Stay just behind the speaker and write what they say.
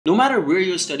No matter where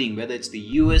you're studying, whether it's the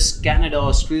US, Canada,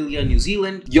 Australia, New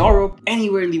Zealand, Europe,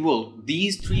 anywhere in the world,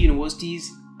 these 3 universities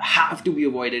have to be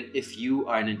avoided if you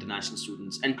are an international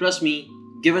student. And trust me,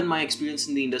 given my experience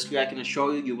in the industry, I can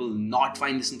assure you, you will not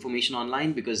find this information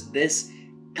online because this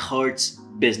hurts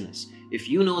business. If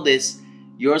you know this,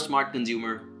 you're a smart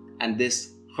consumer and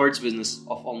this hurts business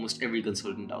of almost every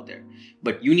consultant out there.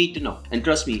 But you need to know. And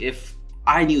trust me, if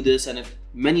I knew this and if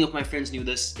many of my friends knew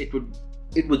this,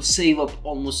 it would save up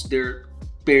almost their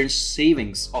parents'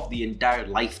 savings of the entire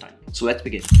lifetime. So let's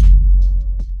begin.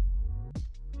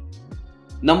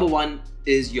 Number 1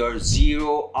 is your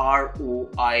zero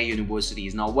ROI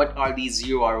universities. Now, what are these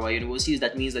zero ROI universities?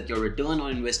 That means that your return on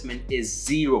investment is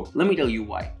 0. Let me tell you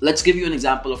why. Let's give you an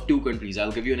example of 2 countries.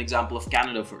 I'll give you an example of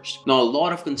Canada first. Now, a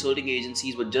lot of consulting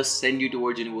agencies would just send you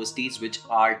towards universities which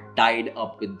are tied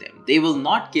up with them. They will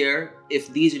not care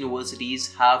if these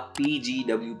universities have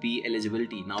PGWP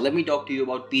eligibility. Now, let me talk to you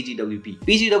about PGWP.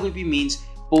 PGWP means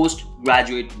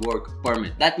postgraduate work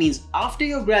permit. That means after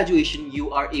your graduation,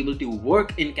 you are able to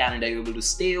work in Canada, you're able to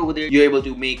stay over there, you're able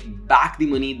to make back the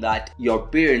money that your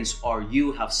parents or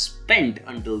you have spent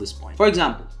until this point. For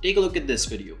example, take a look at this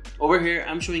video. Over here,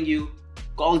 I'm showing you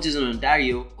colleges in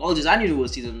Ontario, colleges and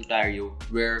universities in Ontario,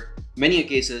 where many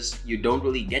cases you don't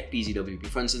really get PGWP.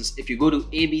 For instance, if you go to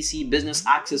ABC Business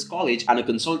Access College and a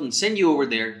consultant send you over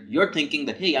there, you're thinking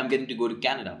that, hey, I'm getting to go to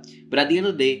Canada. But at the end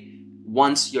of the day,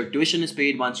 once your tuition is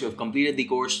paid, once you have completed the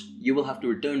course, you will have to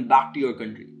return back to your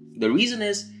country. The reason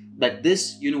is that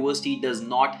this university does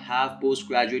not have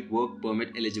postgraduate work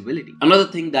permit eligibility. Another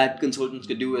thing that consultants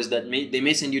could do is that they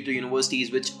may send you to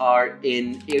universities which are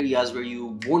in areas where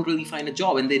you won't really find a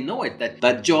job, and they know it,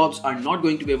 that jobs are not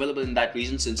going to be available in that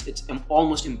region since it's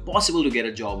almost impossible to get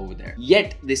a job over there.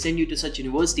 Yet they send you to such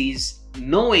universities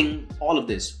knowing all of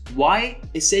this. Why?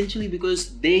 Essentially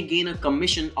because they gain a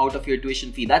commission out of your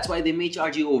tuition fee. That's why they may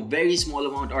charge you a very small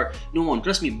amount, or no one,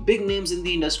 trust me, big names in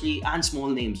the industry and small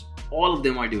names, all of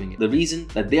them are doing it. The reason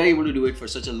that they are able to do it for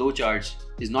such a low charge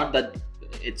is not that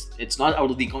it's not out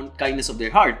of the kindness of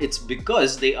their heart. It's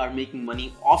because they are making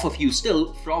money off of you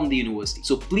still from the university.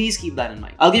 So please keep that in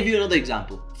mind. I'll give you another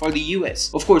example. For the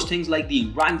US, of course, things like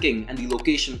the ranking and the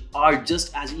location are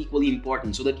just as equally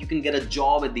important so that you can get a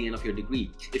job at the end of your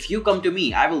degree. If you come to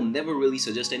me, I will never really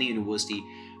suggest any university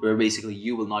where basically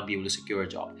you will not be able to secure a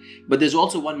job. But there's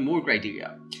also one more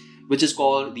criteria, which is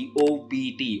called the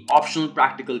OPT, Optional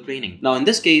Practical Training. Now, in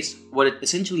this case, what it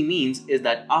essentially means is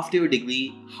that after your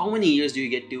degree, how many years do you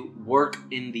get to work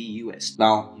in the US?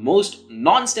 Now, most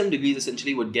non-STEM degrees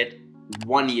essentially would get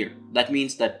 1 year. That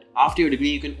means that after your degree,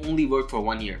 you can only work for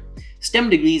 1 year. STEM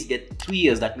degrees get 3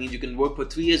 years. That means you can work for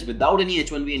 3 years without any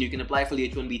H-1B, and you can apply for the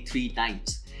H-1B 3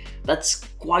 times. That's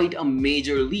quite a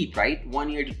major leap, right? 1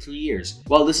 year to 3 years.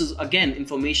 Well, this is again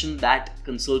information that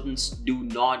consultants do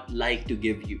not like to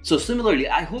give you. So similarly,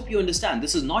 I hope you understand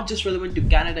this is not just relevant to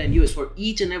Canada and US. For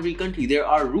each and every country, there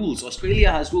are rules.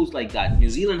 Australia has rules like that. New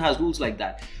Zealand has rules like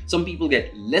that. Some people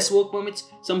get less work permits,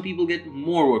 some people get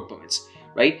more work permits,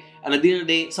 right? And at the end of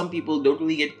the day, some people don't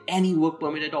really get any work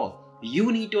permit at all.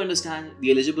 You need to understand the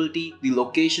eligibility, the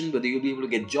location, whether you'll be able to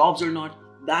get jobs or not.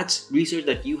 That's research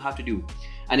that you have to do.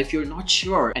 And if you're not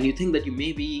sure and you think that you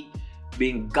may be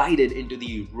being guided into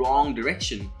the wrong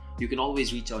direction, you can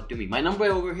always reach out to me. My number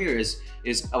over here is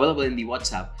available in the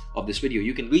WhatsApp of this video.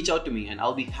 You can reach out to me and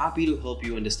I'll be happy to help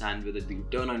you understand whether the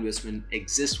return on investment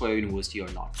exists for your university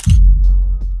or not.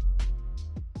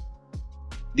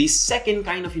 The second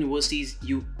kind of universities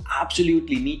you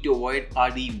absolutely need to avoid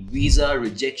are the visa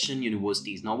rejection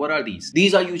universities. Now, what are these?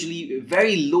 These are usually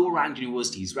very low ranked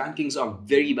universities. Rankings are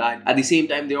very bad. At the same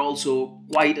time, they're also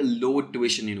quite a low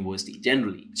tuition university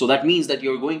generally. So that means that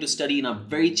you're going to study in a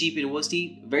very cheap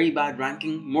university, very bad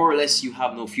ranking, more or less you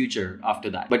have no future after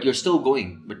that. But you're still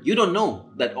going. But you don't know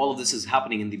that all of this is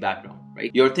happening in the background,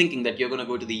 right? You're thinking that you're going to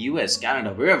go to the US,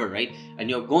 Canada, wherever, right? And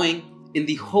you're going in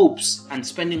the hopes and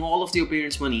spending all of your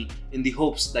parents' money in the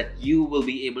hopes that you will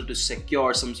be able to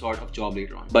secure some sort of job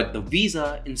later on. But the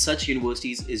visa in such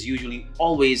universities is usually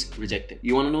always rejected.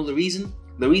 You want to know the reason?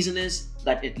 The reason is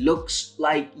that it looks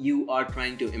like you are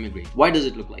trying to immigrate. Why does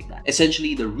it look like that?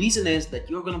 Essentially, the reason is that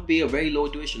you're going to pay a very low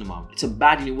tuition amount. It's a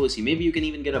bad university. Maybe you can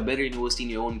even get a better university in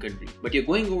your own country, but you're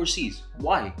going overseas.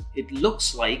 Why? It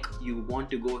looks like you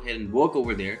want to go ahead and work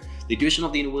over there. The tuition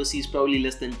of the university is probably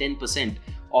less than 10%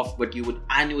 of what you would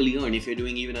annually earn if you're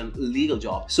doing even an illegal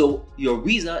job. So your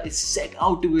visa is set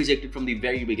out to be rejected from the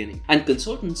very beginning. And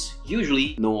consultants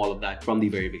usually know all of that from the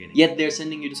very beginning. Yet they're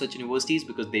sending you to such universities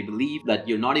because they believe that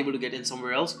you're not able to get in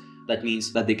somewhere else. that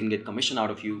means that they can get commission out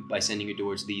of you by sending you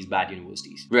towards these bad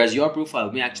universities. Whereas your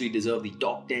profile may actually deserve the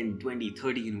top 10, 20,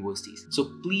 30 universities.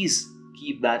 So please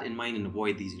keep that in mind and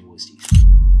avoid these universities.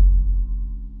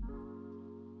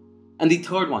 And the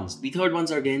third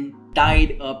ones are again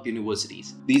tied up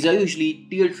universities. These are usually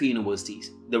tier 3 universities.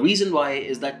 The reason why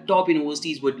is that top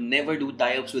universities would never do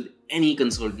tie-ups with any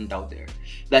consultant out there.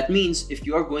 That means if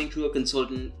you're going through a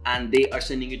consultant and they are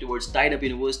sending you towards tied up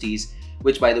universities,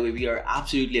 which by the way we are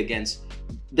absolutely against,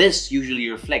 this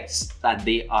usually reflects that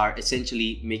they are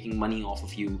essentially making money off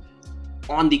of you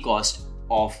on the cost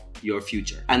of your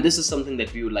future. And this is something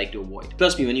that we would like to avoid.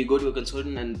 Trust me, when you go to a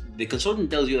consultant and the consultant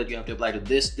tells you that you have to apply to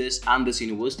this and this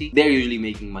university, they're usually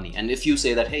making money. And if you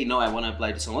say that, hey, no, I want to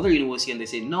apply to some other university, and they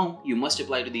say, no, you must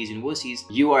apply to these universities,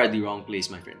 you are at the wrong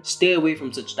place, my friend. Stay away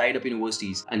from such tied up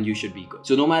universities and you should be good.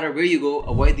 So no matter where you go,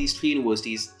 avoid these 3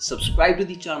 universities. Subscribe to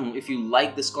the channel if you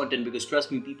like this content, because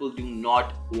trust me, people do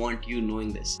not want you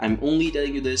knowing this. I'm only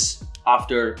telling you this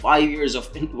after 5 years of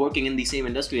working in the same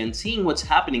industry and seeing what's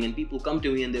happening, and people come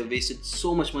to me and they've wasted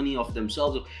so much money of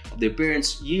themselves, of their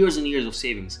parents, years and years of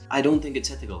savings. I don't think it's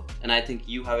ethical, and I think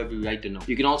you have every right to know.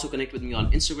 You can also connect with me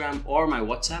on Instagram or my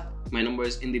WhatsApp. My number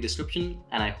is in the description,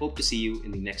 and I hope to see you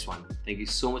in the next one. Thank you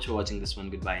so much for watching this one.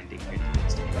 Goodbye and take care.